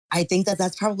I think that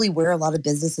that's probably where a lot of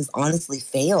businesses honestly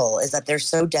fail, is that they're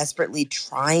so desperately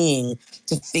trying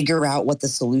to figure out what the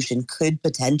solution could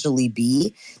potentially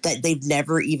be that they've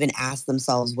never even asked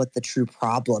themselves what the true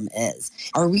problem is.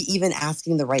 Are we even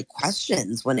asking the right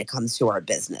questions when it comes to our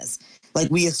business? Like,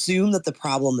 we assume that the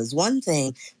problem is one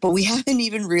thing, but we haven't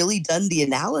even really done the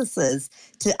analysis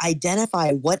to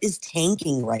identify what is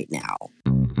tanking right now.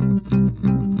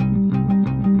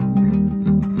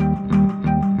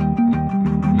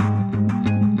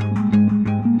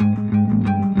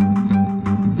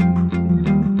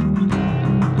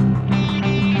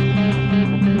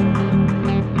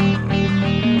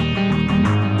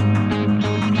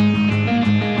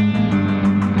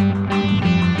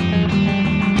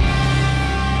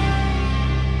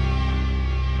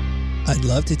 I'd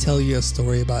love to tell you a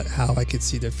story about how I could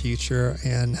see the future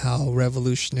and how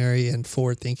revolutionary and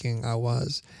forward-thinking I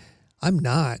was. I'm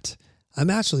not. I'm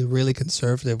actually really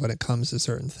conservative when it comes to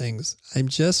certain things. I'm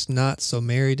just not so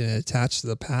married and attached to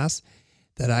the past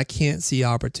that I can't see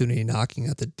opportunity knocking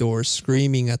at the door,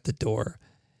 screaming at the door,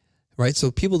 right?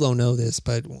 So people don't know this,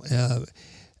 but in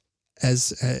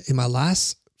my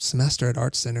last semester at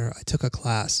Art Center, I took a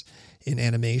class in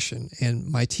animation, and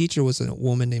my teacher was a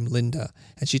woman named Linda,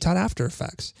 and she taught After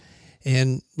Effects.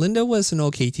 And Linda was an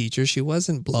okay teacher. She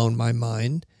wasn't blowing my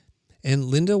mind. And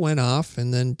Linda went off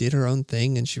and then did her own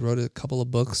thing, and she wrote a couple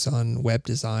of books on web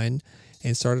design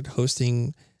and started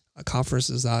hosting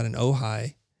conferences out in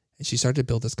Ojai. And she started to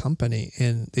build this company,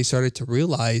 and they started to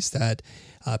realize that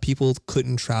people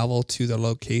couldn't travel to their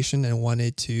location and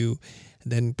wanted to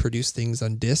then produce things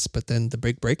on disc. But then the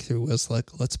big breakthrough was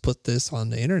like, let's put this on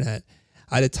the internet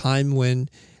at a time when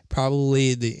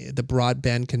probably the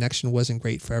broadband connection wasn't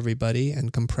great for everybody,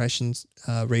 and compression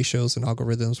ratios and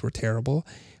algorithms were terrible,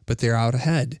 but they're out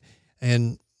ahead.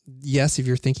 And yes, if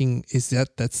you're thinking, is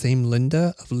that same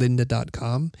Linda of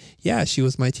lynda.com? Yeah, she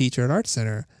was my teacher at Art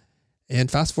Center. And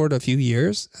fast forward a few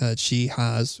years, she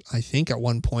has, I think at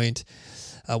one point,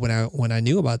 when I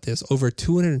knew about this, over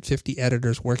 250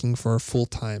 editors working for her full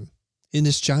time in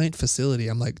this giant facility.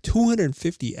 I'm like,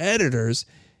 250 editors?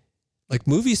 Like,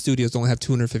 movie studios don't have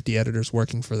 250 editors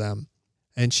working for them.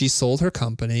 And she sold her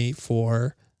company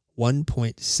for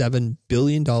 $1.7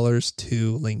 billion to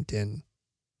LinkedIn.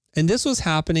 And this was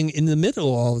happening in the middle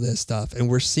of all of this stuff. And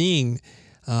we're seeing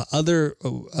other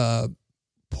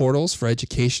portals for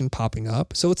education popping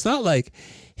up. So it's not like,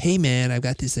 hey man, I've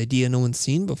got this idea no one's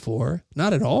seen before.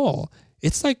 Not at all.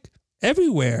 It's like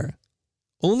everywhere.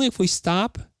 Only if we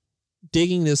stop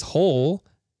digging this hole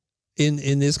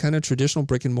in this kind of traditional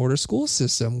brick and mortar school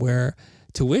system where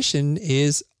tuition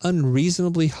is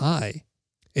unreasonably high.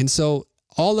 And so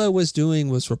all I was doing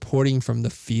was reporting from the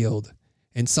field.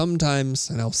 And sometimes,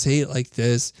 and I'll say it like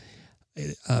this,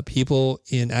 people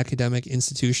in academic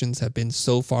institutions have been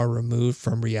so far removed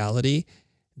from reality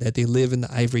that they live in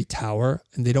the ivory tower,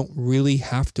 and they don't really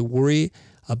have to worry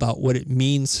about what it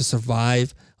means to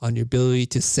survive on your ability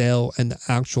to sell and the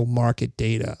actual market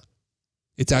data.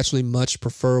 It's actually much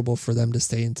preferable for them to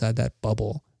stay inside that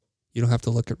bubble. You don't have to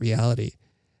look at reality.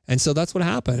 And so that's what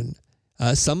happened.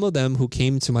 Some of them who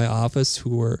came to my office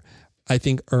who were, I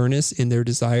think, earnest in their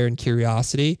desire and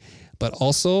curiosity, but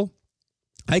also,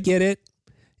 I get it.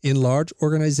 In large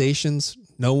organizations,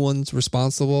 no one's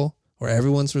responsible, or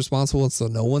everyone's responsible, so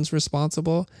no one's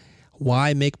responsible.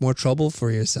 Why make more trouble for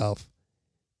yourself?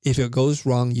 If it goes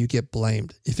wrong, you get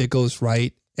blamed. If it goes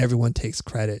right, everyone takes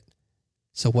credit.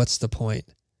 So what's the point?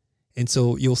 And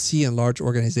so you'll see in large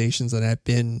organizations, and I've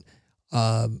been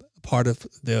part of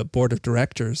the board of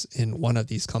directors in one of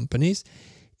these companies,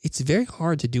 it's very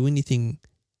hard to do anything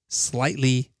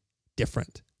slightly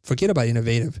different. Forget about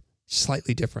innovative,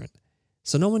 slightly different.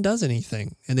 So no one does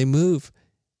anything, and they move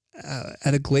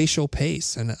at a glacial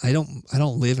pace. And I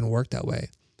don't live and work that way.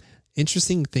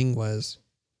 Interesting thing was,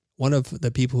 one of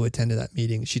the people who attended that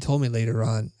meeting, she told me later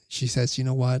on, she says, you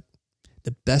know what?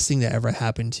 The best thing that ever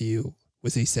happened to you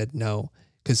was he said no.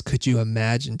 Because could you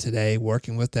imagine today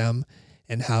working with them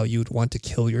and how you'd want to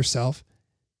kill yourself?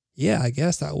 Yeah, I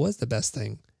guess that was the best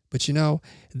thing. But you know,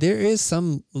 there is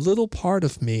some little part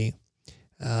of me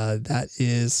that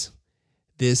is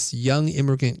this young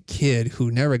immigrant kid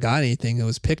who never got anything and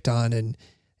was picked on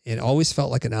and always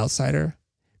felt like an outsider.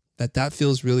 That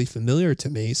feels really familiar to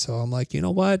me. So I'm like, you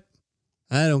know what?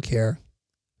 I don't care.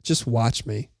 Just watch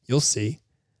me. You'll see.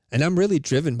 And I'm really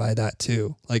driven by that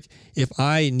too. Like, if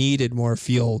I needed more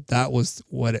fuel, that was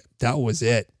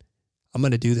it. I'm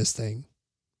going to do this thing.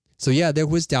 So yeah, there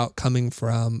was doubt coming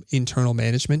from internal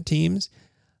management teams.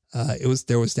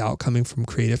 There was doubt coming from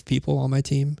creative people on my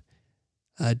team.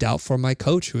 Doubt from my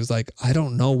coach, who was like, I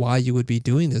don't know why you would be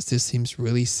doing this. This seems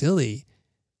really silly.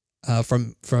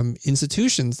 from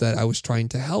institutions that I was trying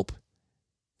to help.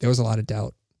 There was a lot of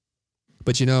doubt.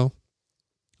 But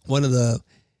one of the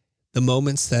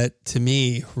moments that to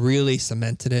me really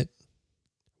cemented it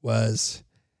was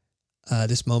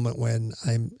this moment when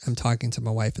I'm talking to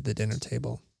my wife at the dinner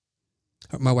table.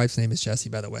 My wife's name is Jessie,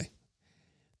 by the way.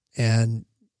 And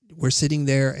we're sitting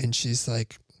there and she's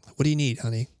like, "What do you need,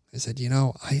 honey?" I said,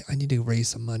 I need to raise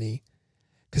some money.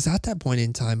 Because at that point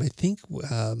in time, I think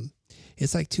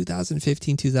it's like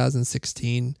 2015,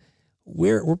 2016.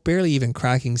 We're barely even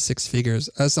cracking six figures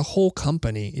as a whole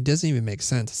company. It doesn't even make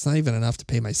sense. It's not even enough to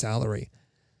pay my salary.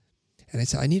 And I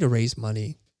said, I need to raise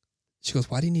money. She goes,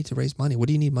 "Why do you need to raise money? What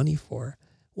do you need money for?"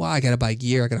 "Well, I got to buy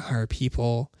gear. I got to hire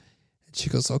people." And she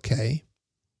goes, "Okay.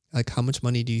 Like, how much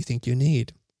money do you think you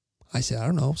need?" I said, "I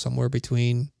don't know, somewhere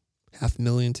between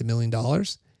 $500,000 to $1 million."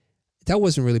 That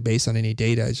wasn't really based on any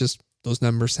data. It's just those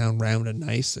numbers sound round and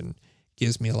nice and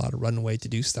gives me a lot of runway to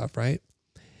do stuff, right?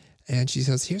 And she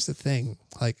says, "Here's the thing.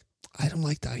 Like, I don't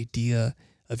like the idea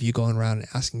of you going around and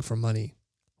asking for money.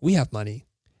 We have money.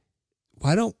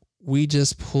 Why don't we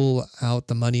just pull out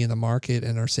the money in the market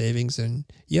and our savings and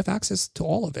you have access to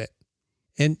all of it?"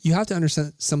 And you have to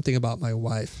understand something about my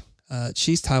wife.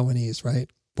 She's Taiwanese, right?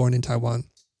 Born in Taiwan,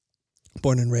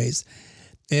 born and raised.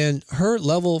 And her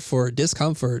level for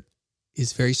discomfort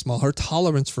is very small. Her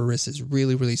tolerance for risk is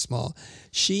really, really small.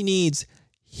 She needs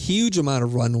huge amount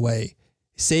of runway,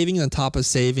 saving on top of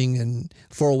saving and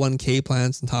 401k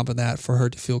plans on top of that for her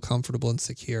to feel comfortable and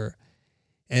secure.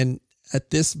 And at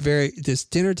this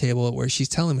dinner table where she's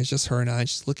telling me it's just her and I,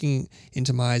 she's looking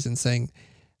into my eyes and saying,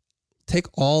 "Take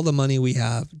all the money we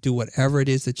have, do whatever it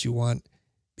is that you want,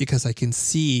 because I can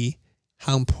see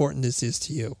how important this is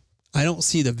to you. I don't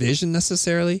see the vision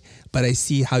necessarily, but I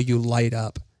see how you light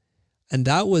up." And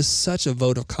that was such a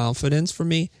vote of confidence for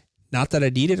me. Not that I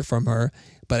needed it from her,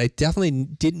 but I definitely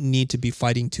didn't need to be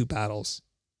fighting two battles.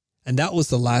 And that was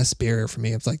the last barrier for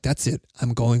me. It's like, that's it.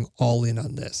 I'm going all in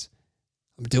on this.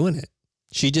 I'm doing it.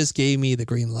 She just gave me the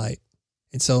green light.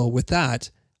 And so with that,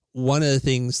 one of the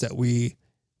things that we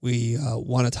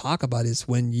want to talk about is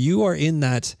when you are in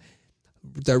that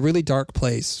really dark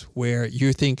place where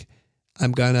you think,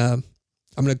 I'm gonna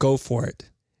go for it.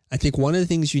 I think one of the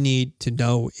things you need to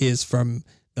know is from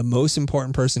the most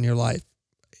important person in your life.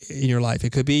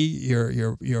 It could be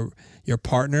your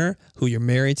partner who you're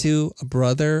married to, a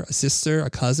brother, a sister, a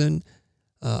cousin,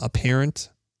 a parent,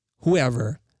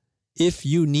 whoever. If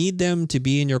you need them to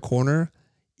be in your corner,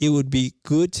 it would be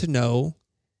good to know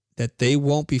that they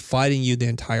won't be fighting you the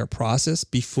entire process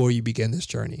before you begin this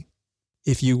journey.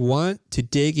 If you want to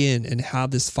dig in and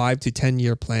have this 5 to 10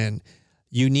 year plan,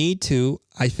 you need to,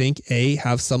 I think,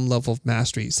 have some level of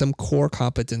mastery, some core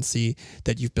competency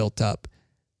that you've built up.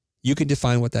 You can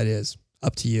define what that is,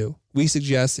 up to you. We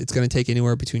suggest it's going to take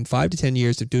anywhere between 5 to 10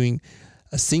 years of doing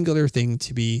a singular thing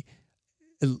to be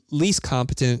at least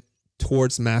competent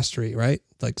towards mastery, right?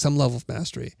 Like some level of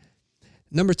mastery.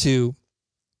 Number 2,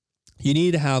 you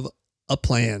need to have a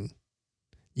plan.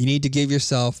 You need to give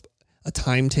yourself a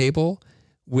timetable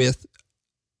with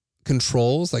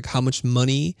controls, like how much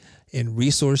money and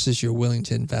resources you're willing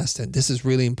to invest in. This is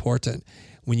really important.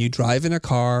 When you drive in a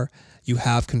car, you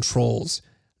have controls.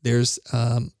 There's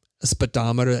a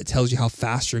speedometer that tells you how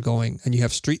fast you're going, and you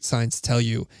have street signs to tell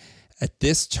you at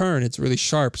this turn, it's really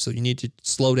sharp, so you need to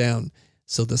slow down.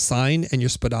 So the sign and your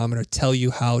speedometer tell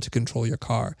you how to control your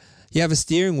car. You have a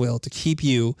steering wheel to keep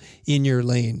you in your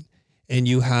lane, and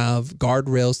you have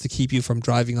guardrails to keep you from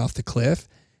driving off the cliff.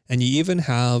 And you even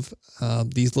have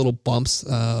these little bumps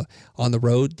on the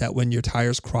road that when your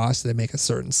tires cross, they make a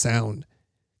certain sound.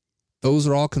 Those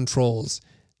are all controls.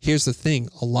 Here's the thing.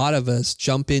 A lot of us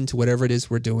jump into whatever it is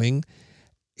we're doing.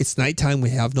 It's nighttime. We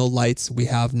have no lights. We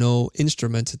have no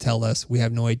instrument to tell us. We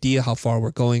have no idea how far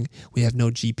we're going. We have no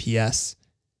GPS.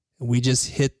 And we just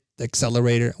hit the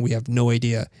accelerator and we have no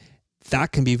idea.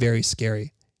 That can be very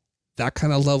scary. That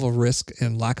kind of level of risk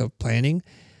and lack of planning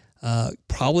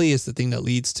probably is the thing that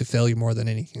leads to failure more than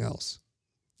anything else.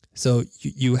 So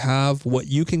you have what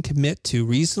you can commit to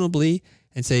reasonably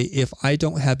and say, if I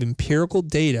don't have empirical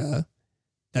data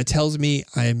that tells me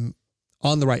I'm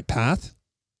on the right path,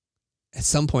 at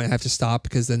some point I have to stop,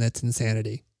 because then that's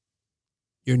insanity.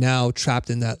 You're now trapped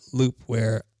in that loop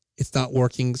where it's not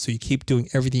working. So you keep doing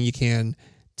everything you can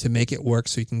to make it work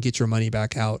so you can get your money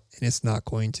back out, and it's not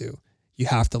going to. You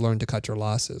have to learn to cut your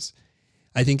losses.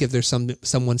 I think if there's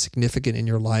someone significant in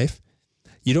your life,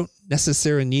 you don't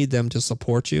necessarily need them to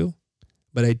support you,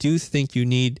 but I do think you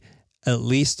need at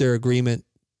least their agreement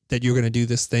that you're going to do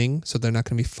this thing, so they're not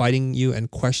going to be fighting you and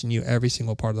questioning you every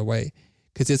single part of the way,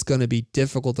 because it's going to be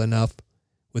difficult enough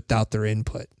without their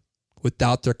input.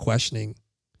 without their questioning,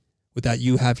 without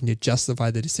you having to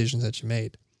justify the decisions that you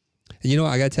made. And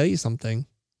I got to tell you something.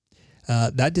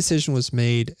 That decision was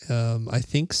made, I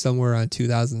think, somewhere around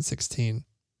 2016.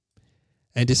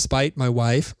 And despite my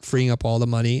wife freeing up all the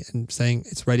money and saying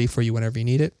it's ready for you whenever you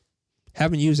need it,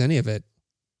 haven't used any of it.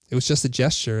 It was just a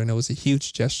gesture, and it was a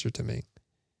huge gesture to me.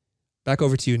 Back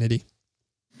over to you, Nidhi.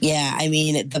 Yeah, I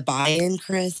mean, the buy-in,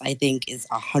 Chris, I think is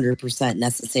 100%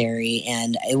 necessary.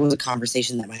 And it was a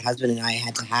conversation that my husband and I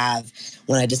had to have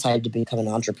when I decided to become an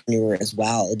entrepreneur as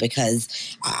well,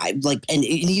 because and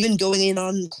even going in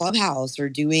on Clubhouse or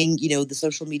doing, the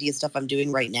social media stuff I'm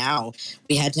doing right now,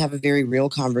 we had to have a very real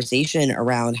conversation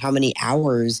around how many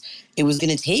hours it was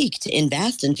going to take to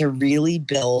invest and to really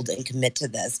build and commit to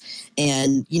this.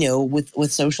 And,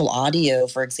 with social audio,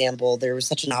 for example, there was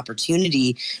such an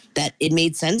opportunity that it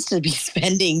made sense to be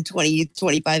spending 20,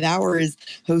 25 hours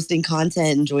hosting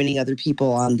content and joining other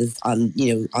people on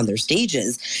their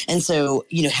stages. And so,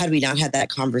 had we not had that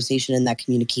conversation and that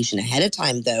communication ahead of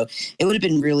time, though, it would have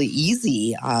been really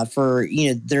easy for,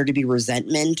 there to be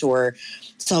resentment or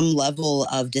some level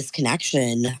of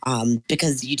disconnection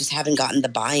because you just haven't gotten the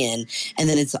buy-in. And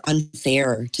then it's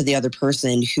unfair to the other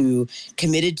person who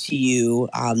committed to you,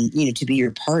 to be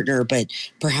your partner, but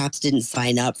perhaps didn't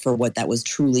sign up for what that was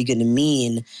truly going to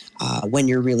mean when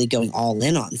you're really going all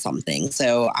in on something.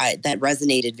 So that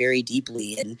resonated very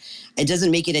deeply, and it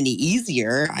doesn't make it any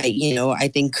easier. I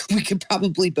think we could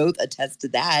probably both attest to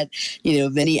that,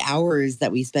 many hours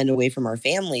that we spend away from our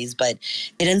families, but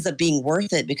it ends up being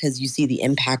worth it because you see the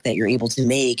impact that you're able to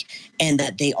make, and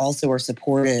that they also are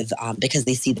supportive because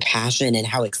they see the passion and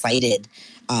how excited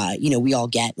we all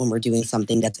get when we're doing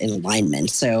something that's in alignment.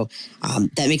 So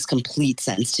that makes complete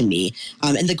sense to me.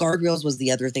 And the guardrails was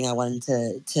the other thing I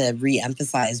wanted to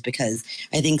re-emphasize, because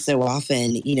I think so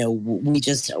often, we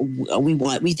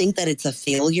think that it's a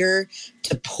failure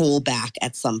to pull back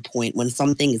at some point when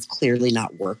something is clearly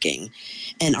not working,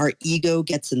 and our ego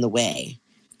gets in the way.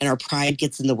 And our pride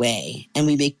gets in the way, and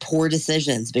we make poor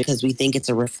decisions because we think it's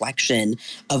a reflection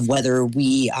of whether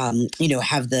we,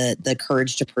 have the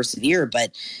courage to persevere.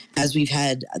 But as we've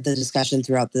had the discussion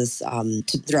throughout this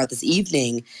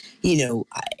evening,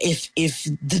 if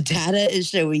the data is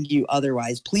showing you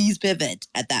otherwise, please pivot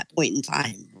at that point in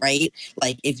time, right?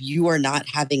 Like, if you are not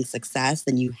having success,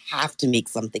 then you have to make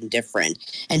something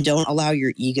different, and don't allow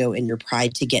your ego and your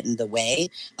pride to get in the way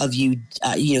of you,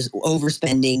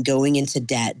 overspending, going into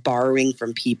debt, borrowing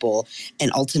from people, and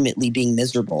ultimately being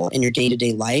miserable in your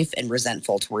day-to-day life and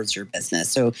resentful towards your business.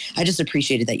 So I just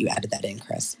appreciated that you added that in,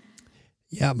 Chris.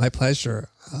 Yeah, my pleasure.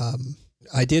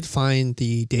 I did find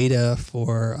the data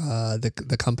for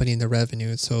the company and the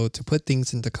revenue. So to put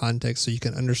things into context so you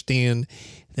can understand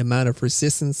the amount of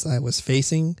resistance I was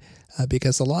facing,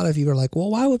 because a lot of you are like, well,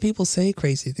 why would people say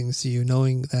crazy things to you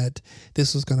knowing that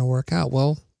this was going to work out?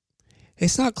 Well,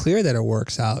 it's not clear that it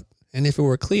works out. And if it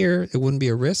were clear, it wouldn't be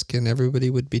a risk and everybody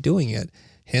would be doing it.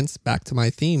 Hence, back to my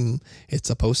theme, it's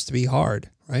supposed to be hard,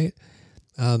 right?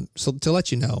 So to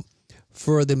let you know,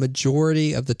 for the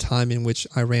majority of the time in which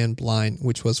I ran Blind,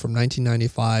 which was from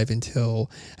 1995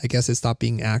 until I guess it stopped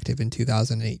being active in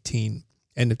 2018,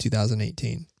 end of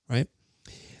 2018, right?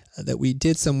 That we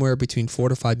did somewhere between $4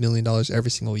 to $5 million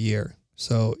every single year.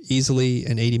 So easily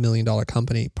an $80 million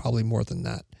company, probably more than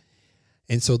that.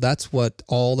 And so that's what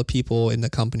all the people in the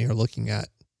company are looking at.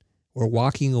 We're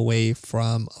walking away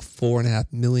from a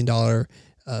 $4.5 million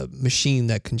machine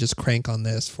that can just crank on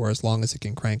this for as long as it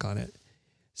can crank on it.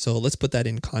 So let's put that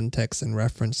in context and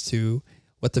reference to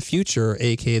what the future,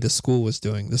 aka the school, was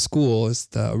doing. The school is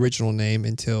the original name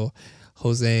until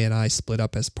Jose and I split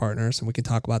up as partners, and we can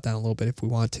talk about that in a little bit if we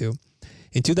want to.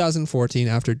 In 2014,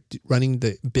 after running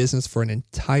the business for an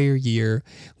entire year,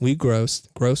 we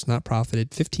grossed, not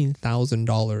profited,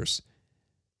 $15,000.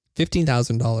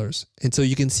 $15,000. And so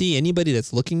you can see anybody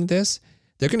that's looking at this,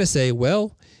 they're going to say,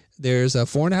 well, there's a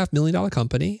 $4.5 million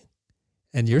company,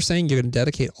 and you're saying you're going to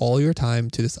dedicate all your time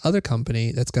to this other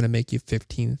company that's going to make you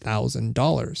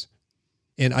 $15,000.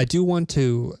 And I do want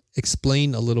to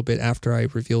explain a little bit after I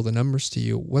reveal the numbers to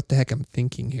you what the heck I'm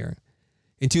thinking here.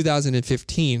 In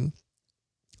 2015,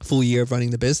 full year of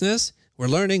running the business, we're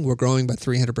learning, we're growing by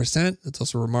 300%. It's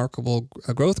also a remarkable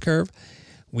growth curve.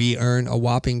 We earn a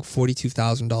whopping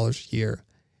 $42,000 a year.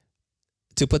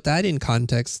 To put that in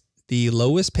context, the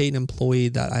lowest paid employee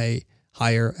that I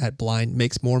hire at Blind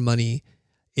makes more money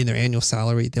in their annual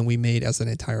salary than we made as an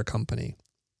entire company.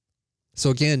 So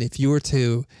again, if you were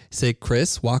to say,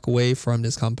 Chris, walk away from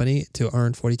this company to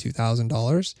earn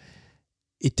 $42,000,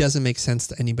 it doesn't make sense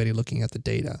to anybody looking at the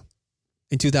data.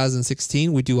 In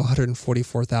 2016, we do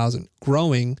 $144,000,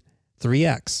 growing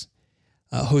 3x.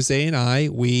 Jose and I,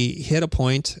 we hit a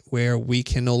point where we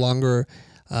can no longer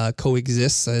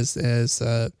coexist as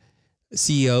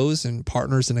CEOs and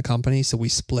partners in a company. So we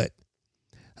split.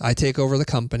 I take over the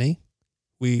company.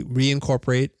 We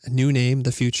reincorporate a new name,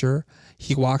 The Future.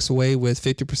 He walks away with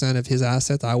 50% of his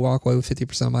assets. I walk away with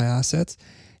 50% of my assets.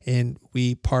 And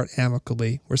we part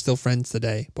amicably. We're still friends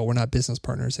today, but we're not business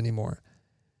partners anymore.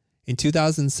 In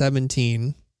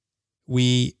 2017,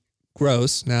 we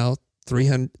gross now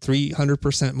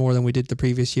 300% more than we did the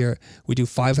previous year. We do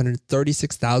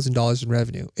 $536,000 in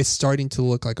revenue. It's starting to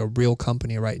look like a real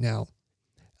company right now.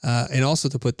 And also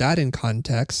to put that in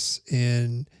context,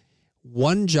 in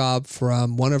one job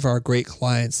from one of our great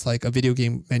clients, like a video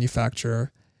game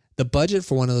manufacturer, the budget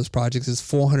for one of those projects is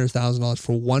 $400,000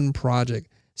 for one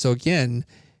project. So again,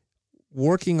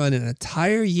 working on an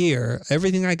entire year,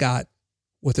 everything I got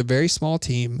with a very small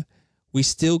team, we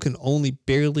still can only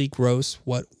barely gross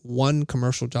what one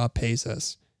commercial job pays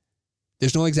us.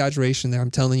 There's no exaggeration there.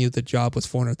 I'm telling you, the job was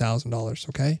 $400,000.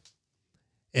 Okay.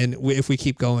 And if we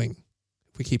keep going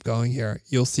here,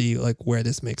 you'll see like where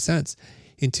this makes sense.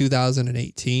 In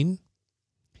 2018,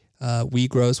 we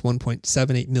grossed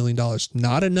 $1.78 million.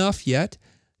 Not enough yet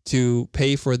to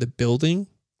pay for the building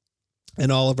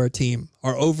and all of our team.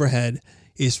 Our overhead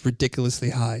is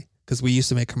ridiculously high because we used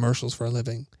to make commercials for a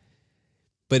living.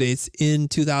 But it's in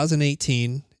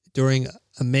 2018 during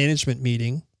a management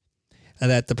meeting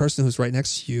that the person who's right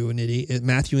next to you, Nitty,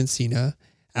 Matthew Encina,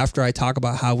 after I talk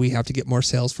about how we have to get more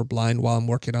sales for Blind while I'm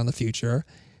working on the future,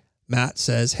 Matt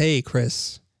says, "Hey,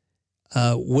 Chris,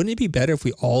 wouldn't it be better if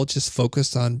we all just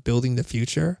focused on building the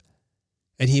future?"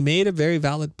 And he made a very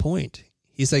valid point.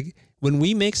 He's like, when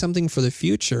we make something for the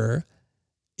future,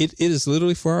 it is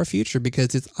literally for our future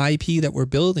because it's IP that we're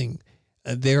building.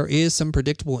 There is some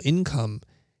predictable income.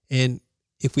 And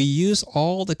if we use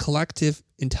all the collective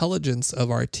intelligence of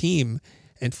our team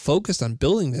and focus on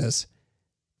building this,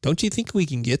 don't you think we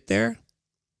can get there?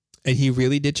 And he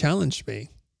really did challenge me.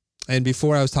 And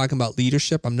before I was talking about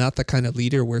leadership, I'm not the kind of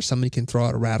leader where somebody can throw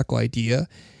out a radical idea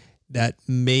that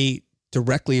may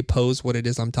directly oppose what it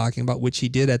is I'm talking about, which he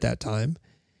did at that time.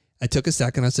 I took a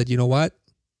second. I said, you know what?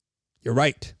 You're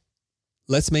right.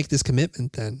 Let's make this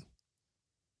commitment then.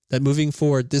 That moving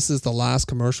forward, this is the last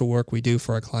commercial work we do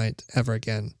for a client ever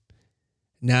again.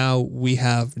 Now we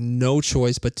have no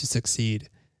choice but to succeed.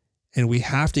 And we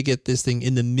have to get this thing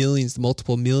in the millions,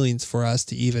 multiple millions for us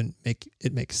to even make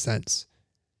it make sense.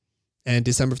 And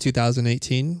December of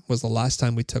 2018 was the last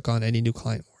time we took on any new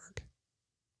client work.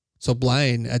 So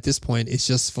Blind at this point is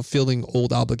just fulfilling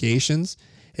old obligations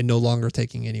and no longer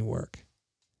taking any work.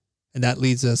 And that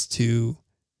leads us to,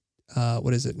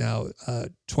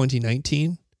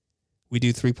 2019. We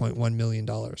do $3.1 million.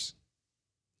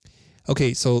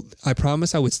 Okay, so I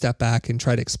promised I would step back and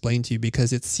try to explain to you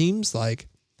because it seems like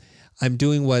I'm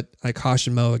doing what I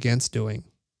caution Mo against doing.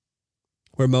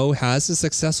 Where Mo has a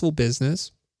successful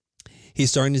business,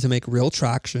 he's starting to make real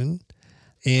traction,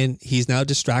 and he's now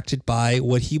distracted by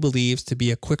what he believes to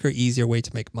be a quicker, easier way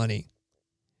to make money.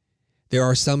 There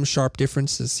are some sharp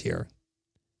differences here.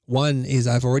 One is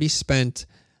I've already spent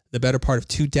the better part of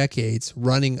 2 decades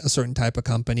running a certain type of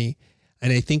company,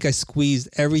 and I think I squeezed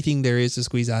everything there is to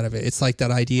squeeze out of it. It's like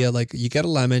that idea, like you get a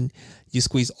lemon, you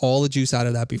squeeze all the juice out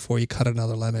of that before you cut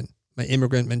another lemon. My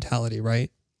immigrant mentality,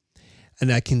 right?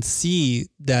 And I can see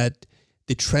that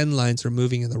the trend lines are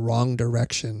moving in the wrong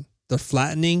direction. They're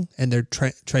flattening and they're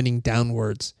trending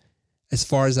downwards as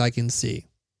far as I can see.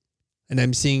 And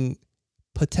I'm seeing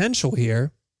potential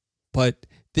here, but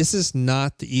this is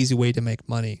not the easy way to make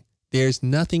money. There's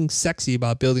nothing sexy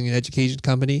about building an education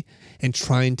company and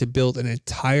trying to build an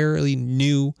entirely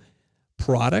new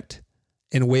product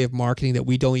and way of marketing that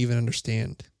we don't even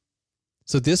understand.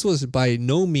 So this was by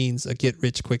no means a get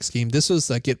rich quick scheme. This was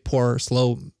a get poor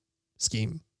slow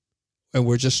scheme. And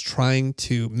we're just trying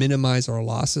to minimize our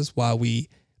losses while we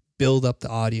build up the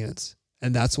audience.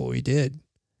 And that's what we did.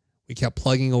 We kept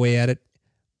plugging away at it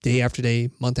day after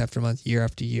day, month after month, year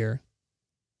after year.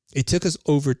 It took us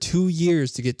over 2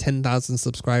 years to get 10,000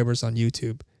 subscribers on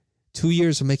YouTube. 2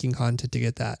 years of making content to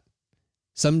get that.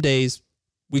 Some days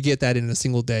we get that in a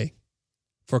single day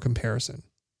for comparison.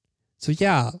 So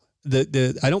yeah,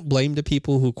 I don't blame the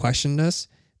people who questioned us.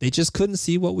 They just couldn't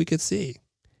see what we could see.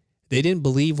 They didn't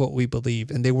believe what we believe,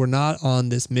 and they were not on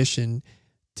this mission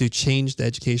to change the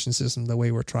education system the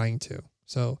way we're trying to.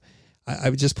 So I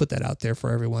would just put that out there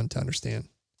for everyone to understand.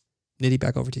 Nitty,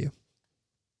 back over to you.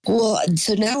 Well,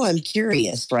 so now I'm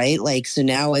curious, right? Like, so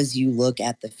now as you look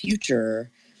at the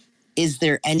future, is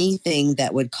there anything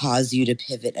that would cause you to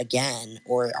pivot again?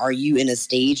 Or are you in a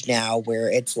stage now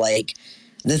where it's like,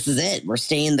 this is it, we're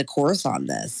staying the course on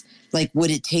this? Like,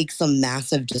 would it take some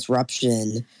massive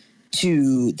disruption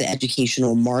to the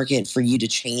educational market for you to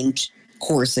change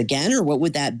course again, or what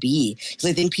would that be? Because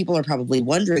I think people are probably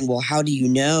wondering, well, how do you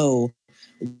know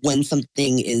when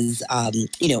something is,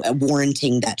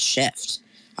 warranting that shift?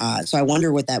 So I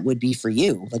wonder what that would be for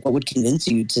you. Like, what would convince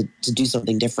you to do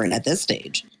something different at this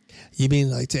stage? You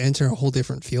mean like to enter a whole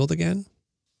different field again?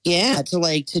 Yeah,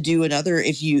 to do another,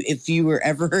 if you were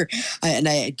ever, and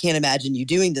I can't imagine you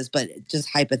doing this, but just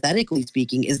hypothetically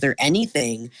speaking, is there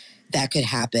anything that could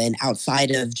happen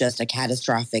outside of just a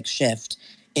catastrophic shift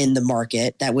in the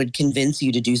market that would convince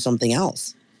you to do something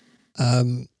else?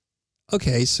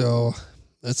 Okay, so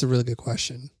that's a really good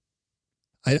question.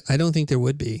 I don't think there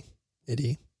would be,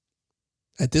 Eddie.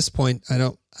 At this point,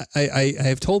 I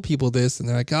have told people this and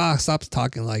they're like, stop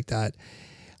talking like that.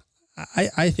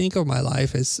 I think of my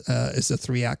life as a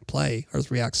 3-act play or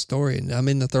 3-act story, and I'm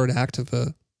in the 3rd act of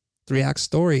a 3-act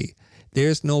story.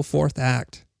 There's no 4th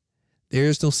act.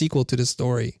 There's no sequel to the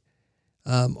story.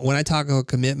 When I talk about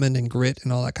commitment and grit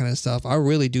and all that kind of stuff, I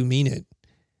really do mean it.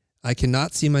 I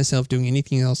cannot see myself doing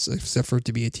anything else except for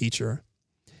to be a teacher.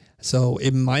 So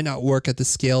it might not work at the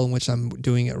scale in which I'm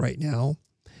doing it right now,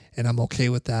 and I'm okay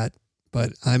with that.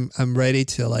 But I'm ready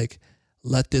to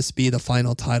let this be the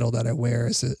final title that I wear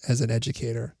as an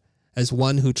educator, as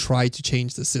one who tried to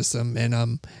change the system, and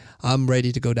I'm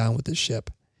ready to go down with this ship.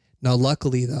 Now,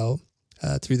 luckily though,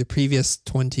 through the previous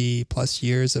 20 plus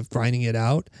years of grinding it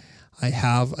out, I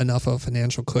have enough of a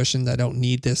financial cushion that I don't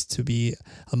need this to be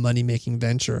a money-making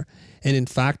venture. And in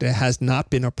fact, it has not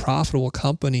been a profitable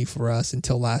company for us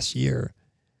until last year.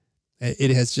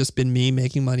 It has just been me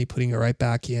making money, putting it right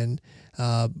back in,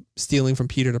 stealing from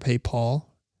Peter to pay Paul.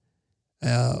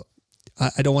 I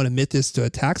don't want to admit this to a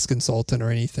tax consultant or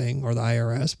anything, or the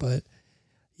IRS, but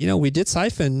we did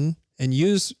siphon and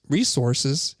use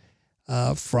resources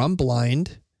from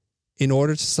Blind in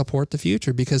order to support the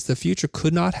future, because the future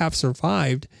could not have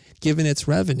survived given its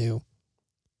revenue.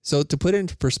 So to put it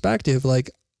into perspective,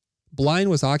 Blind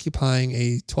was occupying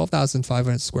a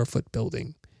 12,500 square foot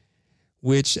building,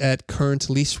 which at current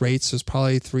lease rates is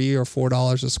probably $3 or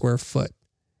 $4 a square foot.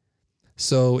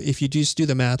 So if you just do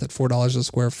the math at $4 a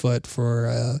square foot for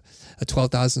a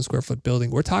 12,000 square foot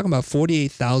building, we're talking about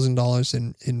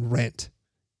 $48,000 in rent.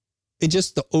 And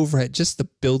just the overhead, just the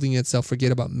building itself,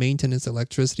 forget about maintenance,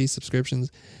 electricity,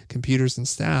 subscriptions, computers, and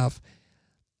staff.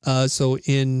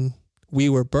 We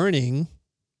were burning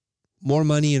more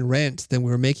money in rent than we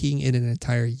were making in an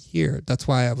entire year. That's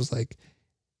why I was like,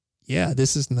 yeah,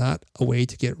 this is not a way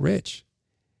to get rich.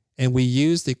 And we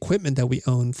used the equipment that we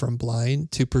owned from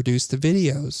Blind to produce the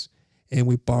videos. And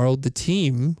we borrowed the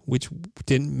team, which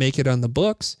didn't make it on the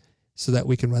books, so that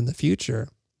we can run the future.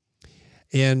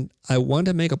 And I want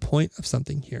to make a point of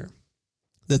something here.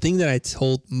 The thing that I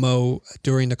told Mo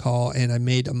during the call, and I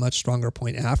made a much stronger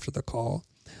point after the call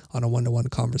on a one-to-one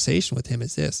conversation with him,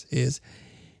 is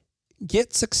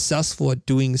get successful at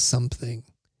doing something.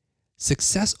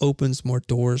 Success opens more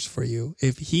doors for you.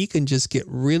 If he can just get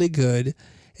really good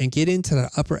and get into the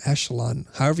upper echelon,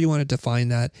 however you want to define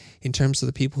that, in terms of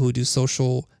the people who do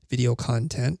social video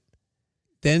content,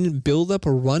 then build up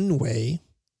a runway,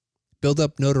 build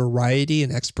up notoriety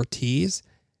and expertise,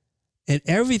 and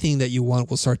everything that you want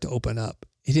will start to open up.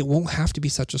 And it won't have to be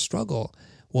such a struggle.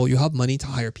 Well, you have money to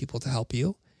hire people to help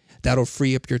you. That'll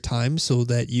free up your time so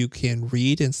that you can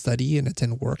read and study and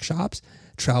attend workshops,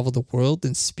 travel the world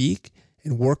and speak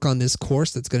and work on this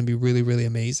course that's going to be really, really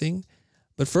amazing.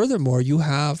 But furthermore, you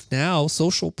have now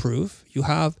social proof. You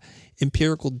have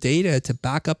empirical data to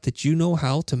back up that you know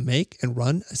how to make and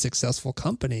run a successful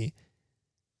company.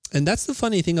 And that's the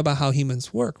funny thing about how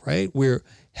humans work, right? We're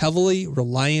heavily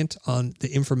reliant on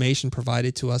the information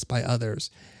provided to us by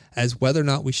others as whether or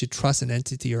not we should trust an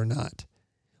entity or not.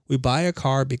 We buy a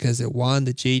car because it won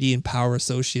the JD and Power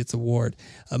Associates Award,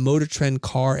 a Motor Trend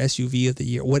Car SUV of the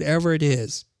Year, whatever it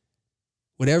is.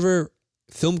 Whatever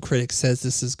film critic says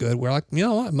this is good, we're like,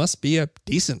 it must be a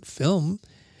decent film.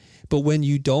 But when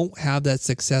you don't have that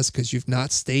success because you've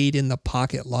not stayed in the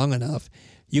pocket long enough,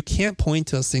 you can't point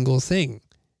to a single thing.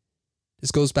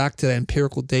 This goes back to the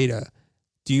empirical data.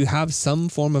 Do you have some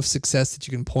form of success that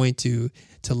you can point to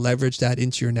leverage that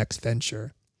into your next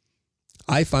venture?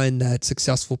 I find that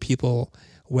successful people,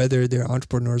 whether they're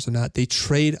entrepreneurs or not, they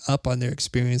trade up on their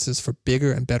experiences for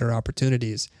bigger and better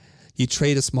opportunities. You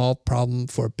trade a small problem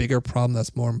for a bigger problem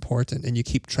that's more important, and you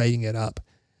keep trading it up.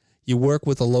 You work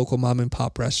with a local mom and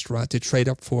pop restaurant to trade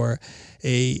up for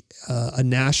a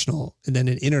national and then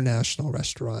an international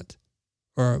restaurant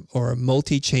or a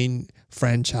multi-chain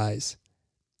franchise.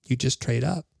 You just trade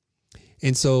up.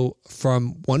 And so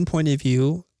from one point of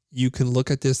view, you can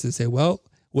look at this and say, well,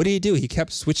 What do? He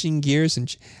kept switching gears,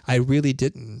 and I really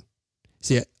didn't.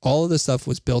 See, all of this stuff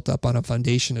was built up on a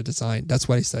foundation of design. That's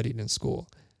what I studied in school.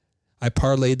 I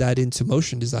parlayed that into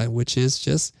motion design, which is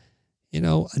just,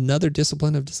 another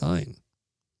discipline of design.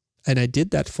 And I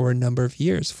did that for a number of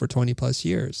years, for 20 plus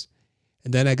years.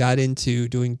 And then I got into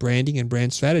doing branding, and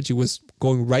brand strategy was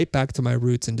going right back to my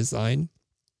roots in design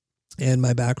and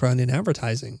my background in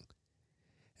advertising.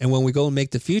 And when we go and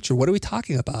make the future, what are we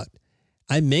talking about?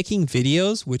 I'm making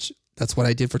videos, which that's what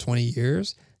I did for 20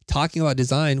 years, talking about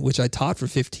design, which I taught for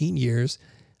 15 years,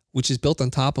 which is built on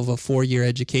top of a 4-year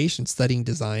education studying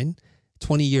design,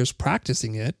 20 years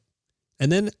practicing it.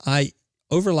 And then I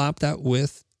overlap that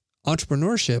with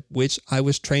entrepreneurship, which I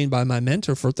was trained by my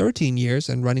mentor for 13 years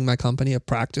and running my company of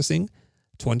practicing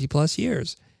 20 plus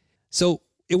years. So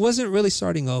it wasn't really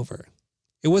starting over.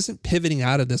 It wasn't pivoting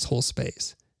out of this whole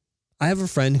space. I have a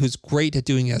friend who's great at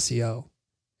doing SEO,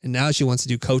 and now she wants to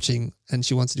do coaching and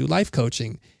she wants to do life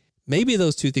coaching. Maybe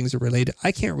those two things are related.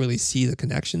 I can't really see the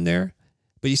connection there.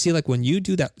 But you see, like when you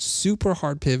do that super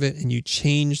hard pivot and you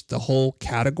change the whole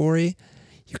category,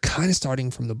 you're kind of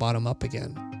starting from the bottom up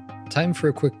again. Time for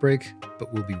a quick break,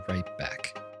 but we'll be right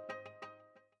back.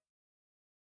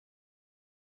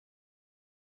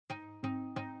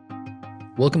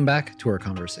 Welcome back to our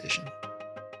conversation.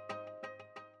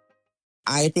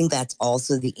 I think that's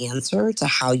also the answer to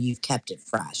how you've kept it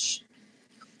fresh.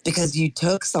 Because you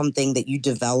took something that you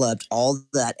developed all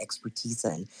that expertise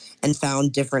in and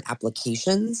found different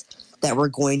applications that were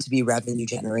going to be revenue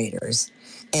generators.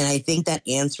 And I think that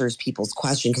answers people's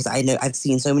question, because I know I've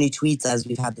seen so many tweets as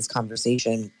we've had this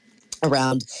conversation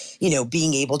around,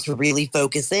 being able to really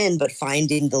focus in, but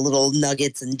finding the little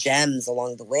nuggets and gems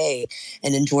along the way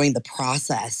and enjoying the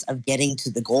process of getting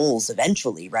to the goals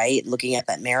eventually, right? Looking at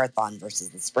that marathon versus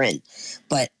the sprint.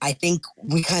 But I think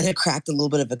we kind of cracked a little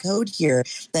bit of a code here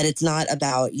that it's not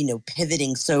about,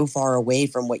 pivoting so far away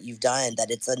from what you've done, that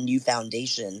it's a new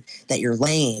foundation that you're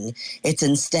laying. It's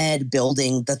instead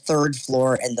building the 3rd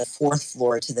floor and the 4th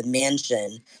floor to the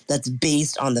mansion that's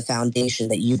based on the foundation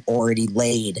that you've already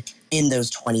laid in those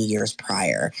 20 years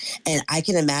prior. And I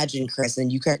can imagine, Chris, and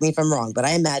you correct me if I'm wrong, but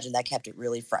I imagine that kept it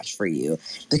really fresh for you,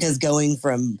 because going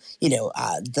from,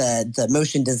 the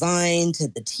motion design to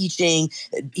the teaching,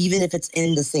 even if it's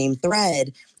in the same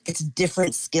thread, it's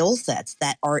different skill sets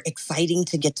that are exciting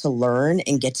to get to learn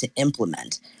and get to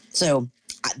implement. So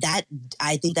that,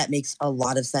 I think that makes a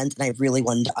lot of sense. And I really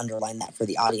wanted to underline that for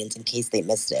the audience in case they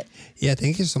missed it. Yeah,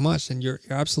 thank you so much. And you're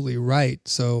absolutely right.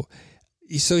 So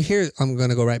here, I'm going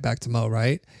to go right back to Mo,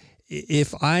 right?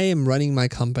 If I am running my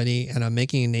company and I'm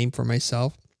making a name for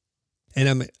myself and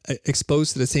I'm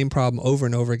exposed to the same problem over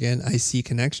and over again, I see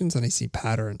connections and I see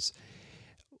patterns.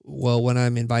 Well, when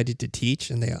I'm invited to teach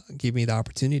and they give me the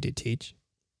opportunity to teach,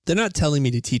 they're not telling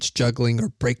me to teach juggling or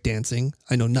breakdancing.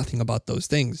 I know nothing about those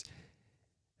things.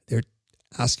 They're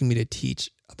asking me to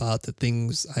teach about the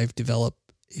things I've developed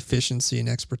efficiency and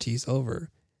expertise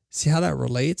over. See how that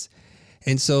relates?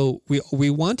 And so we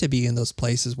want to be in those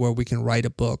places where we can write a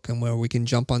book and where we can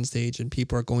jump on stage and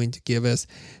people are going to give us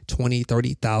 $20,000,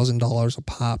 $30,000 a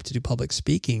pop to do public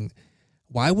speaking.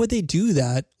 Why would they do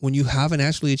that when you haven't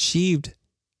actually achieved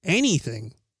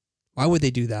anything? Why would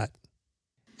they do that?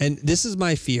 And this is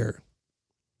my fear.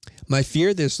 My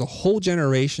fear, there's a whole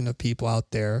generation of people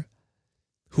out there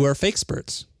who are fake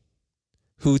experts,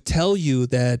 who tell you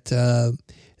that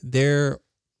they're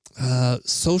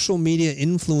social media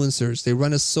influencers. They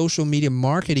run a social media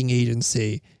marketing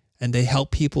agency and they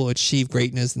help people achieve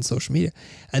greatness in social media.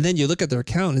 And then you look at their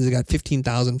account and they got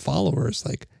 15,000 followers.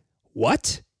 Like,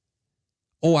 what?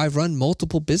 Oh, I've run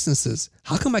multiple businesses.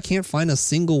 How come I can't find a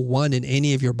single one in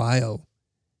any of your bio?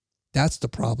 That's the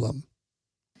problem.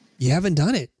 You haven't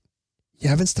done it. You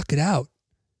haven't stuck it out.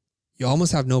 You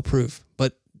almost have no proof.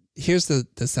 But here's the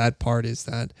sad part is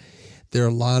that there are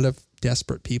a lot of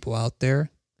desperate people out there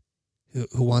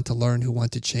who want to learn, who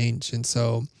want to change. And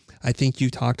so I think you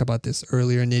talked about this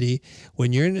earlier, Nitty.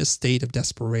 When you're in a state of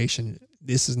desperation,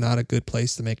 this is not a good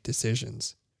place to make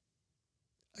decisions.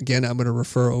 Again, I'm going to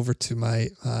refer over to my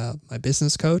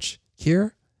business coach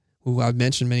here, who I've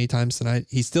mentioned many times tonight.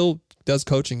 He still does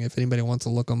coaching. If anybody wants to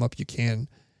look him up, you can.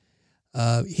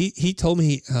 He told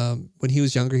me when he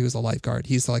was younger, he was a lifeguard.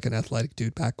 He's like an athletic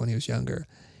dude back when he was younger.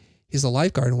 He's a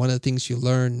lifeguard, and one of the things you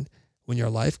learn when you're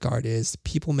a lifeguard is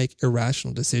people make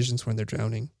irrational decisions when they're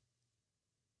drowning.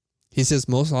 He says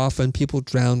most often people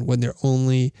drown when they're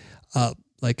only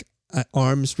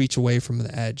arms reach away from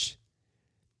the edge.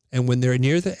 And when they're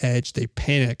near the edge, they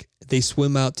panic. They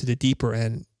swim out to the deeper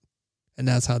end, and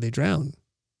that's how they drown.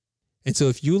 And so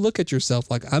if you look at yourself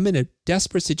like, I'm in a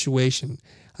desperate situation,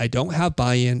 I don't have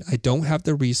buy-in, I don't have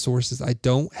the resources, I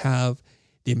don't have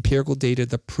the empirical data,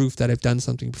 the proof that I've done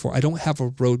something before, I don't have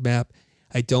a roadmap,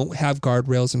 I don't have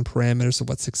guardrails and parameters of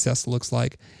what success looks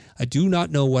like, I do not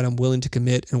know what I'm willing to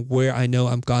commit and where I know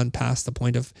I'm gone past the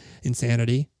point of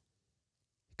insanity,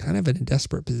 kind of in a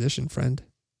desperate position, friend.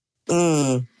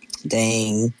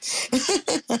 Dang.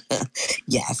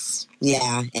 Yes.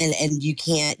 Yeah. And you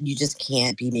just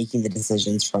can't be making the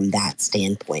decisions from that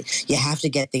standpoint. You have to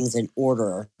get things in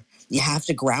order. You have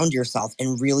to ground yourself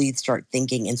and really start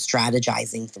thinking and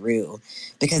strategizing through.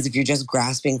 Because if you're just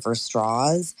grasping for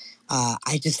straws,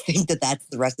 I just think that that's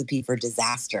the recipe for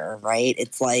disaster, right?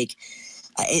 It's like,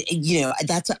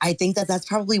 I think that that's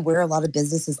probably where a lot of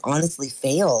businesses honestly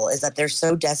fail, is that they're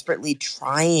so desperately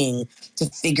trying to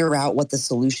figure out what the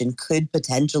solution could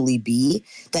potentially be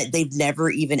that they've never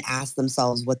even asked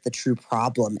themselves what the true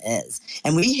problem is.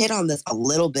 And we hit on this a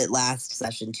little bit last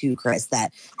session too, Chris,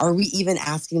 that are we even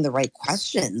asking the right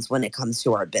questions when it comes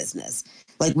to our business?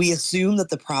 Like, we assume that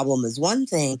the problem is one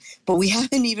thing, but we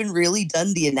haven't even really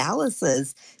done the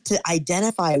analysis to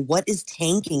identify what is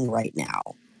tanking right now.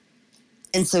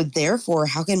 And so therefore,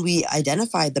 how can we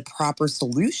identify the proper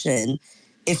solution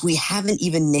if we haven't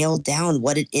even nailed down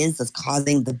what it is that's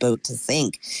causing the boat to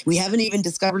sink? We haven't even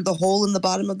discovered the hole in the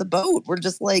bottom of the boat. We're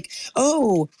just like,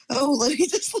 let me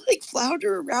just like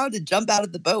flounder around and jump out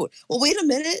of the boat. Well, wait a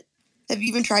minute. Have you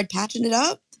even tried patching it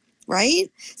up? Right?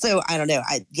 So I don't know.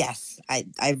 I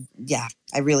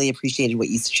really appreciated what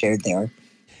you shared there.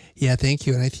 Yeah, thank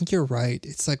you. And I think you're right.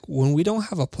 It's like when we don't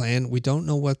have a plan, we don't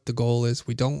know what the goal is.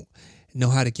 We don't know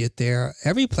how to get there.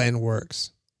 Every plan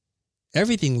works.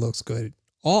 Everything looks good.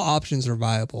 All options are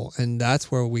viable. And that's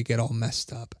where we get all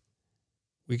messed up.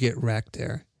 We get wrecked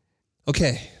there.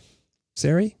 Okay.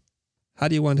 Sari, how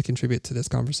do you want to contribute to this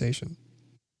conversation?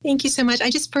 Thank you so much. I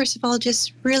just, first of all,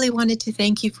 just really wanted to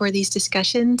thank you for these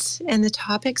discussions and the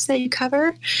topics that you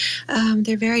cover.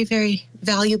 They're very, very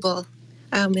valuable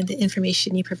in the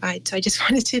information you provide. So I just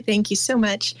wanted to thank you so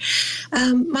much.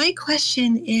 My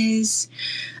question is,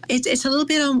 it's a little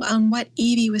bit on what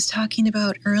Evie was talking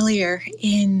about earlier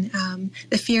in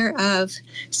the fear of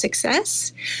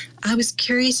success. I was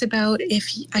curious about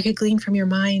if I could glean from your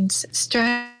minds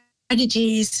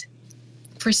strategies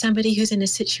for somebody who's in a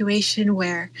situation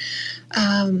where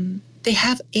they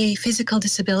have a physical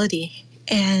disability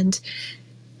and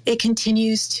it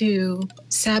continues to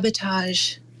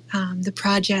sabotage the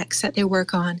projects that they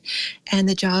work on and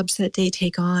the jobs that they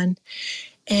take on.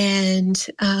 And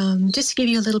just to give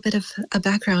you a little bit of a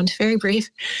background, very brief,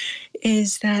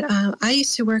 is that I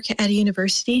used to work at a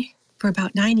university for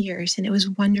about 9 years, and it was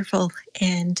wonderful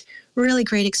and really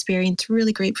great experience,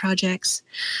 really great projects.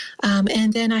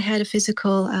 And then I had a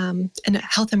physical and a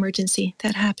health emergency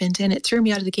that happened, and it threw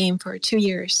me out of the game for 2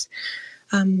 years.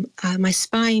 My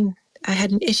spine, I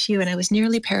had an issue, and I was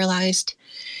nearly paralyzed,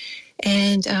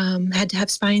 and had to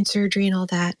have spine surgery and all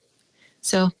that.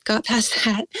 So got past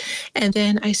that, and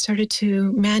then I started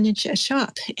to manage a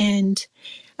shop, and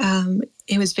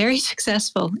it was very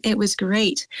successful. It was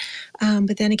great.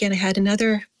 But then again, I had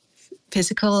another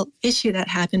physical issue that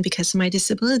happened because of my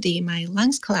disability. My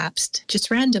lungs collapsed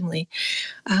just randomly.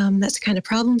 That's the kind of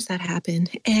problems that happen.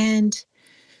 And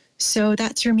so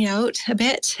that threw me out a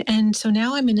bit. And so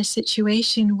now I'm in a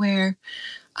situation where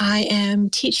I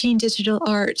am teaching digital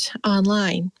art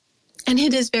online. And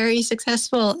it is very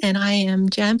successful, and I am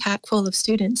jam-packed full of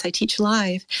students. I teach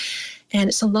live, and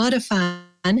it's a lot of fun.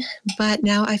 But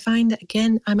now I find that,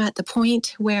 again, I'm at the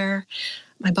point where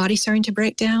my body's starting to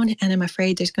break down, and I'm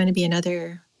afraid there's going to be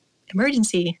another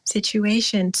emergency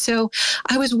situation. So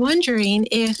I was wondering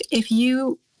if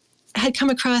you had come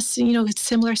across,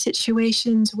 similar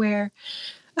situations where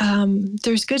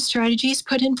there's good strategies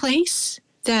put in place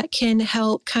that can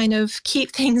help kind of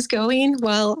keep things going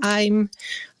while I'm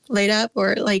laid up,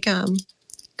 or kind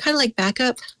of like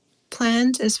backup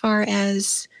plans as far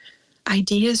as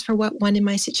ideas for what one in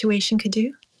my situation could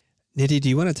do. Nidhi, do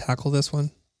you want to tackle this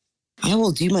one? I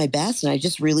will do my best, and I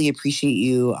just really appreciate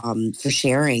you for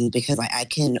sharing, because I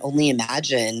can only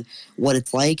imagine what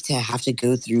it's like to have to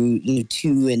go through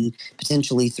 2 and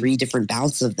potentially 3 different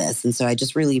bouts of this. And so I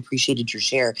just really appreciated your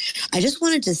share. I just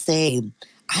wanted to say,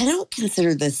 I don't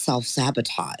consider this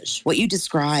self-sabotage. What you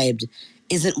described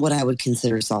isn't what I would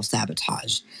consider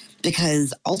self-sabotage,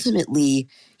 because ultimately,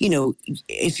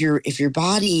 if your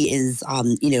body is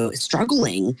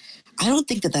struggling, I don't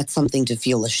think that that's something to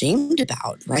feel ashamed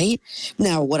about, right?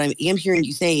 Now, what I am hearing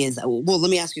you say is, well,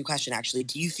 let me ask you a question, actually.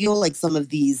 Do you feel like some of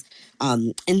these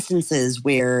instances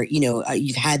where,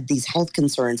 you've had these health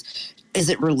concerns, is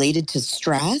it related to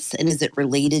stress, and is it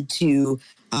related to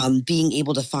being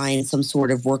able to find some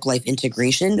sort of work-life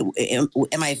integration?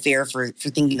 Am I fair for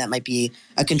thinking that might be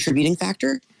a contributing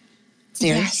factor?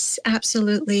 Sarah? Yes,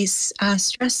 absolutely.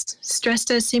 Stress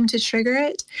does seem to trigger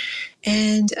it,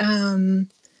 and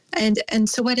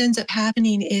so what ends up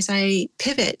happening is I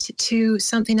pivot to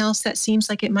something else that seems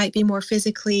like it might be more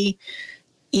physically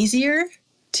easier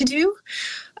to do,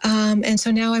 and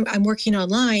so now I'm working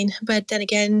online. But then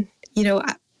again,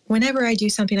 whenever I do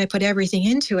something, I put everything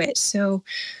into it, so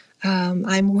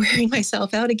I'm wearing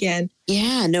myself out again.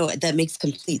 Yeah, no, that makes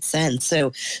complete sense.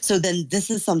 So then this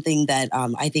is something that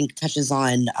I think touches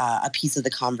on a piece of the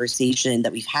conversation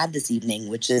that we've had this evening,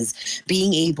 which is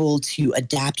being able to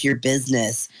adapt your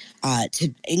business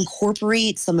to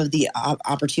incorporate some of the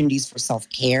opportunities for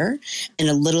self-care and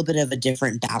a little bit of a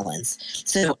different balance.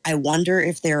 So I wonder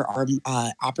if there are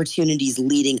opportunities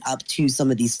leading up to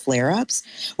some of these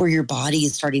flare-ups where your body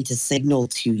is starting to signal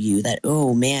to you that,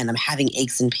 oh man, I'm having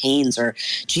aches and pains, or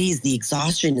geez, the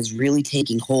exhaustion is really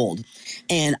taking hold.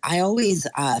 And I always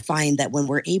find that when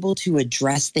we're able to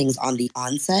address things on the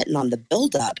onset and on the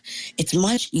buildup, it's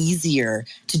much easier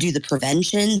to do the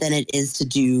prevention than it is to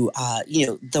do,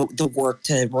 the work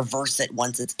to reverse it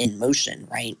once it's in motion,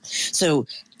 right? So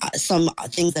some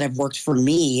things that have worked for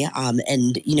me, and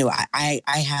I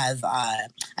have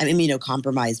I'm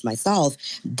immunocompromised myself.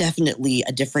 Definitely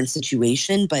a different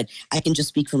situation, but I can just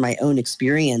speak from my own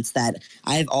experience that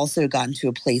I've also gotten to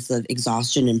a place of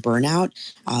exhaustion and burnout,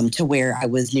 to where I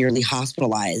was nearly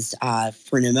hospitalized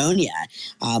for pneumonia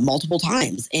multiple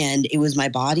times, and it was my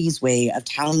body's way of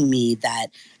telling me that,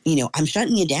 I'm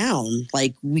shutting you down.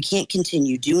 Like, we can't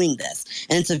continue doing this.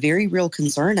 And it's a very real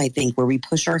concern, I think, where we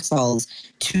push ourselves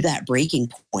to that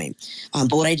breaking point.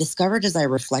 But what I discovered as I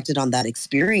reflected on that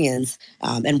experience,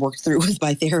 and worked through with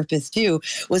my therapist too,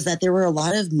 was that there were a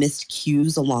lot of missed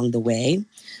cues along the way,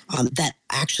 that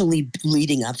actually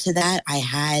leading up to that, I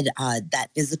had that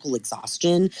physical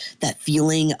exhaustion, that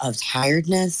feeling of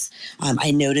tiredness.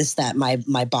 I noticed that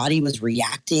my body was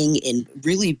reacting in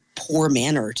really poor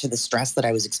manner to the stress that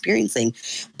I was experiencing.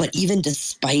 But even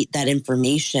despite that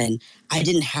information, I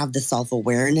didn't have the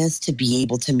self-awareness to be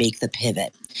able to make the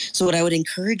pivot. So what I would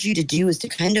encourage you to do is to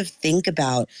kind of think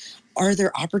about, are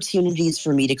there opportunities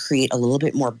for me to create a little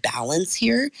bit more balance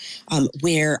here,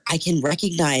 where I can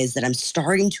recognize that I'm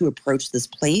starting to approach this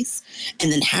place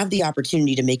and then have the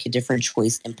opportunity to make a different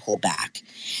choice and pull back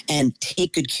and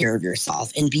take good care of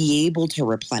yourself and be able to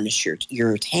replenish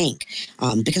your tank,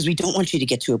 because we don't want you to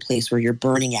get to a place where you're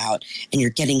burning out and you're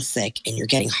getting sick and you're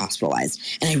getting hospitalized.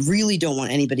 And I really don't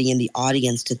want anybody in the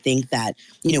audience to think that,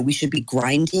 we should be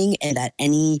grinding and that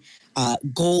any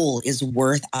goal is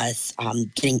worth us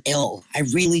getting ill.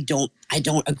 I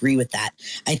don't agree with that.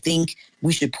 I think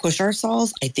we should push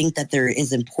ourselves. I think that there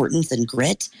is importance in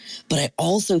grit, but I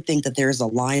also think that there's a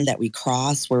line that we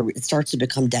cross where it starts to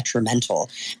become detrimental.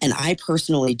 And I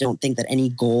personally don't think that any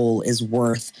goal is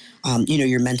worth,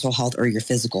 your mental health or your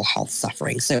physical health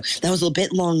suffering. So that was a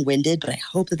bit long-winded, but I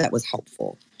hope that was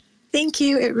helpful. Thank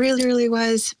you. It really, really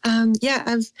was. I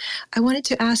wanted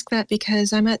to ask that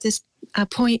because I'm at this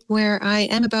point where I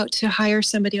am about to hire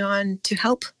somebody on to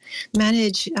help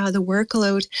manage the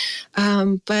workload.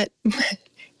 But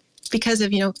because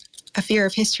of, a fear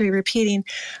of history repeating,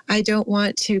 I don't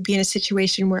want to be in a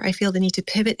situation where I feel the need to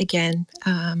pivot again,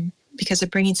 because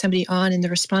of bringing somebody on and the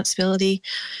responsibility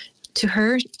to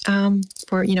her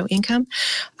for, income.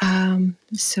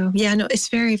 It's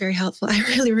very, very helpful. I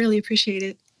really, really appreciate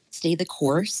it. Stay the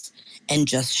course and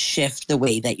just shift the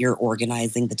way that you're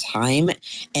organizing the time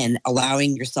and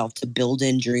allowing yourself to build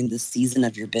in during the season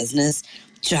of your business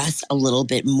just a little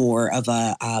bit more of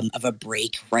a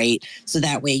break, right? So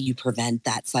that way you prevent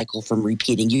that cycle from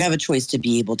repeating. You have a choice to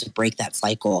be able to break that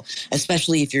cycle,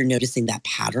 especially if you're noticing that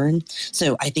pattern.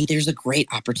 So I think there's a great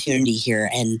opportunity here,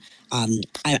 and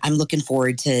I'm looking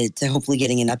forward to hopefully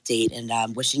getting an update,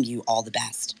 and wishing you all the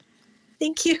best.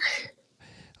 Thank you.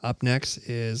 Up next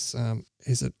is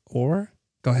it Or?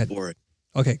 Go ahead. Or,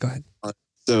 Okay, go ahead.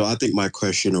 So I think my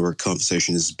question or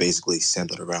conversation is basically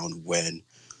centered around when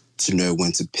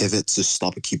to pivot, to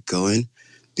stop and keep going.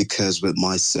 Because with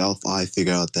myself, I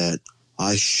figure out that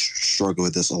I struggle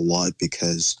with this a lot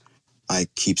because I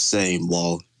keep saying,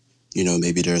 well,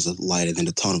 maybe there's a light at the end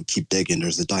of the tunnel, keep digging,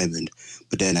 there's a diamond.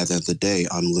 But then at the end of the day,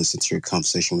 I'm listening to your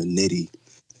conversation with Nitty.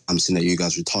 I'm seeing that you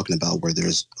guys were talking about where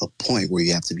there's a point where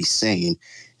you have to be sane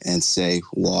and say,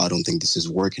 well, I don't think this is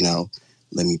working out.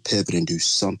 Let me pivot and do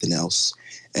something else.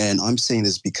 And I'm saying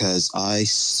this because I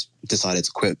decided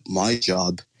to quit my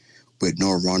job with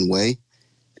no runway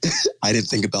I didn't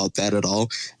think about that at all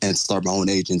and start my own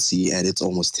agency. And it's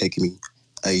almost taken me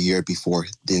a year before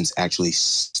things actually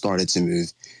started to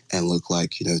move and look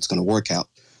like, it's going to work out.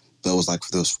 But it was like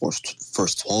for those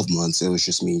first 12 months, it was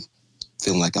just me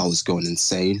feeling like I was going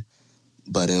insane.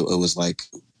 But it was like,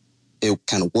 it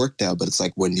kind of worked out. But it's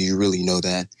like, when do you really know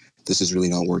that this is really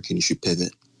not working? You should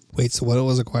pivot. Wait, so what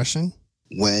was the question?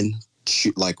 When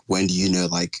do you know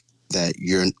like that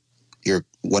your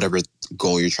whatever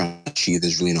goal you're trying to achieve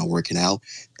is really not working out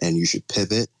and you should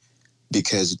pivot?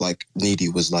 Because like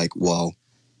Nidhi was like, well,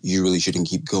 you really shouldn't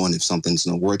keep going if something's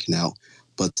not working out.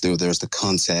 But there's the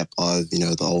concept of,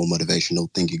 the old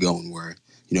motivational thing you're going where,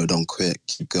 don't quit,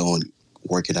 keep going,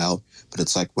 work it out. But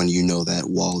it's like when you know that,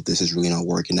 well, this is really not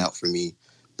working out for me,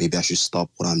 maybe I should stop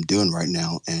what I'm doing right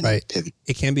now and pivot.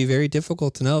 It can be very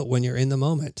difficult to know when you're in the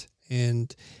moment.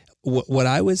 And what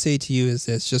I would say to you is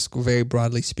this, just very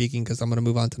broadly speaking, because I'm going to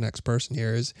move on to the next person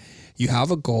here, is you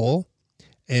have a goal.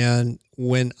 And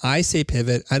when I say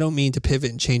pivot, I don't mean to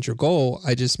pivot and change your goal.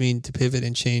 I just mean to pivot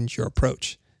and change your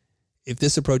approach. If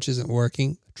this approach isn't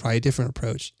working, try a different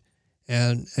approach.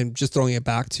 And just throwing it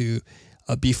back to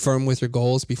be firm with your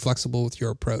goals, be flexible with your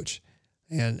approach.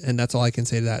 And that's all I can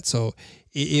say to that. So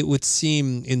it would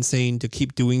seem insane to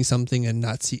keep doing something and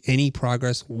not see any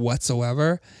progress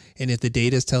whatsoever. And if the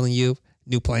data is telling you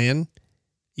new plan,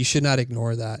 you should not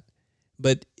ignore that.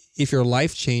 But if your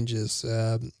life changes,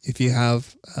 if you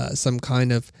have some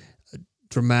kind of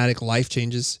dramatic life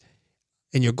changes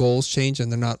and your goals change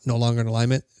and they're no longer in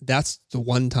alignment, that's the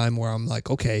one time where I'm like,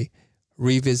 okay,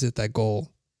 revisit that goal.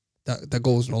 That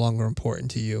goal is no longer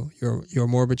important to you. You're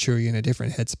more mature, you're in a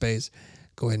different headspace.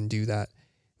 Go ahead and do that.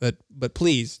 But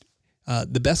please,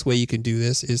 the best way you can do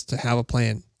this is to have a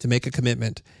plan, to make a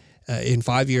commitment. In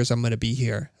 5 years, I'm going to be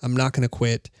here. I'm not going to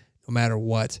quit no matter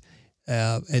what.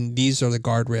 And these are the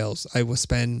guardrails. I will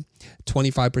spend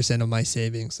 25% of my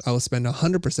savings. I will spend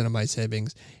 100% of my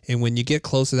savings. And when you get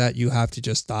close to that, you have to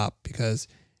just stop because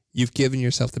you've given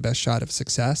yourself the best shot of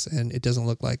success and it doesn't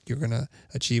look like you're going to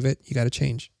achieve it. You got to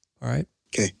change. All right.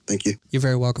 Okay. Thank you. You're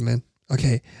very welcome, man.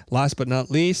 Okay. Last but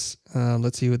not least,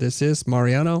 let's see who this is.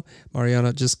 Mariano,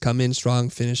 just come in strong.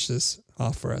 Finish this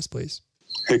off for us, please.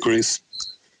 Hey, Chris.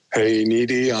 Hey,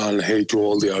 Nidhi, and hey to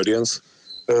all the audience.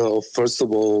 First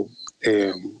of all,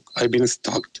 I've been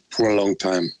stuck for a long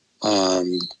time.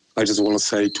 I just want to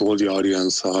say to all the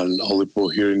audience and all the people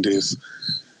hearing this,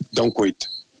 don't quit.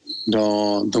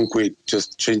 Don't quit.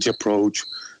 Just change the approach.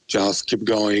 Just keep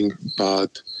going.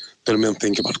 But don't even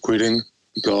think about quitting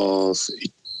because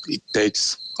it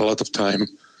takes a lot of time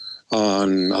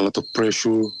and a lot of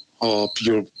pressure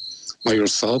by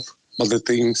yourself. But the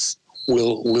things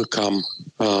will come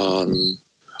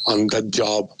on that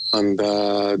job and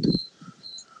that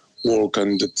work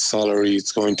and that salary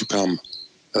is going to come.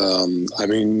 I've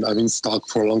been stuck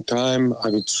for a long time.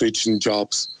 I've been switching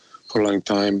jobs for a long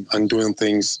time and doing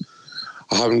things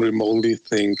I haven't remotely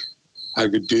think I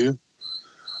could do.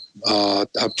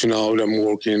 Up to now, I'm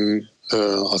working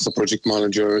as a project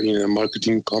manager in a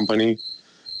marketing company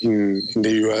in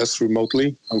the US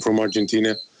remotely. I'm from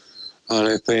Argentina, and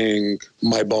I think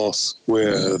my boss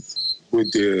with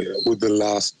the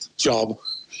last job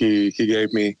he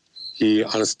gave me, he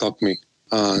unstuck me,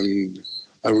 and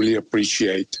I really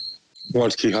appreciate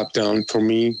what he have done for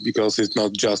me because it's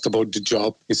not just about the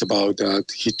job. It's about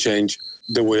that he changed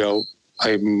the way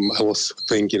I was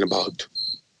thinking about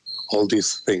all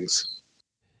these things.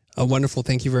 Wonderful.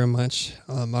 Thank you very much,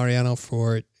 Mariano,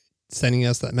 for sending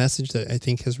us that message that I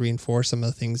think has reinforced some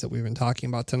of the things that we've been talking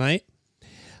about tonight.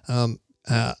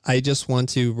 I just want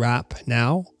to wrap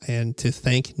now and to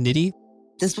thank Nidhi.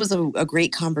 This was a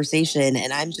great conversation,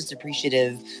 and I'm just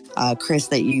appreciative, Chris,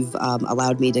 that you've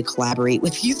allowed me to collaborate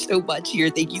with you so much here.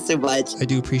 Thank you so much. I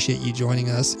do appreciate you joining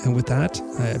us. And with that,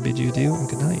 I bid you adieu and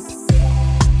good night.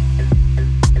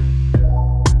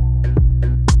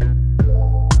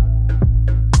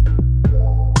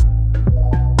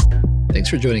 Thanks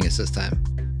for joining us this time.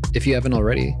 If you haven't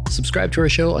already, subscribe to our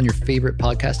show on your favorite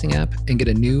podcasting app and get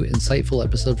a new, insightful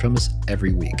episode from us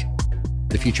every week.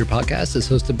 The Future Podcast is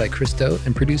hosted by Chris Doe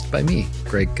and produced by me,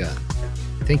 Greg Gunn.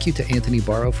 Thank you to Anthony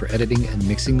Barrow for editing and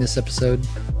mixing this episode,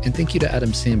 and thank you to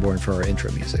Adam Sanborn for our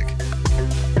intro music.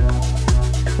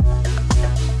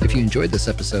 If you enjoyed this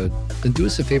episode, then do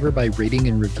us a favor by rating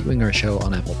and reviewing our show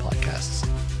on Apple Podcasts.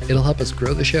 It'll help us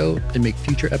grow the show and make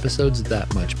future episodes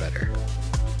that much better.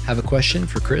 Have a question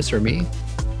for Chris or me?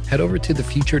 Head over to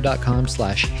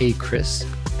thefuture.com/heychris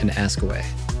and ask away.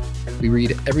 We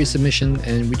read every submission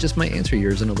and we just might answer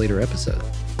yours in a later episode.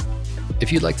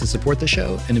 If you'd like to support the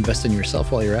show and invest in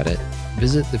yourself while you're at it,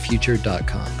 visit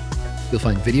thefuture.com. You'll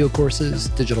find video courses,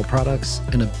 digital products,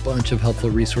 and a bunch of helpful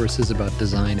resources about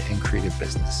design and creative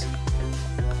business.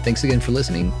 Thanks again for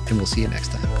listening, and we'll see you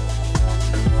next time.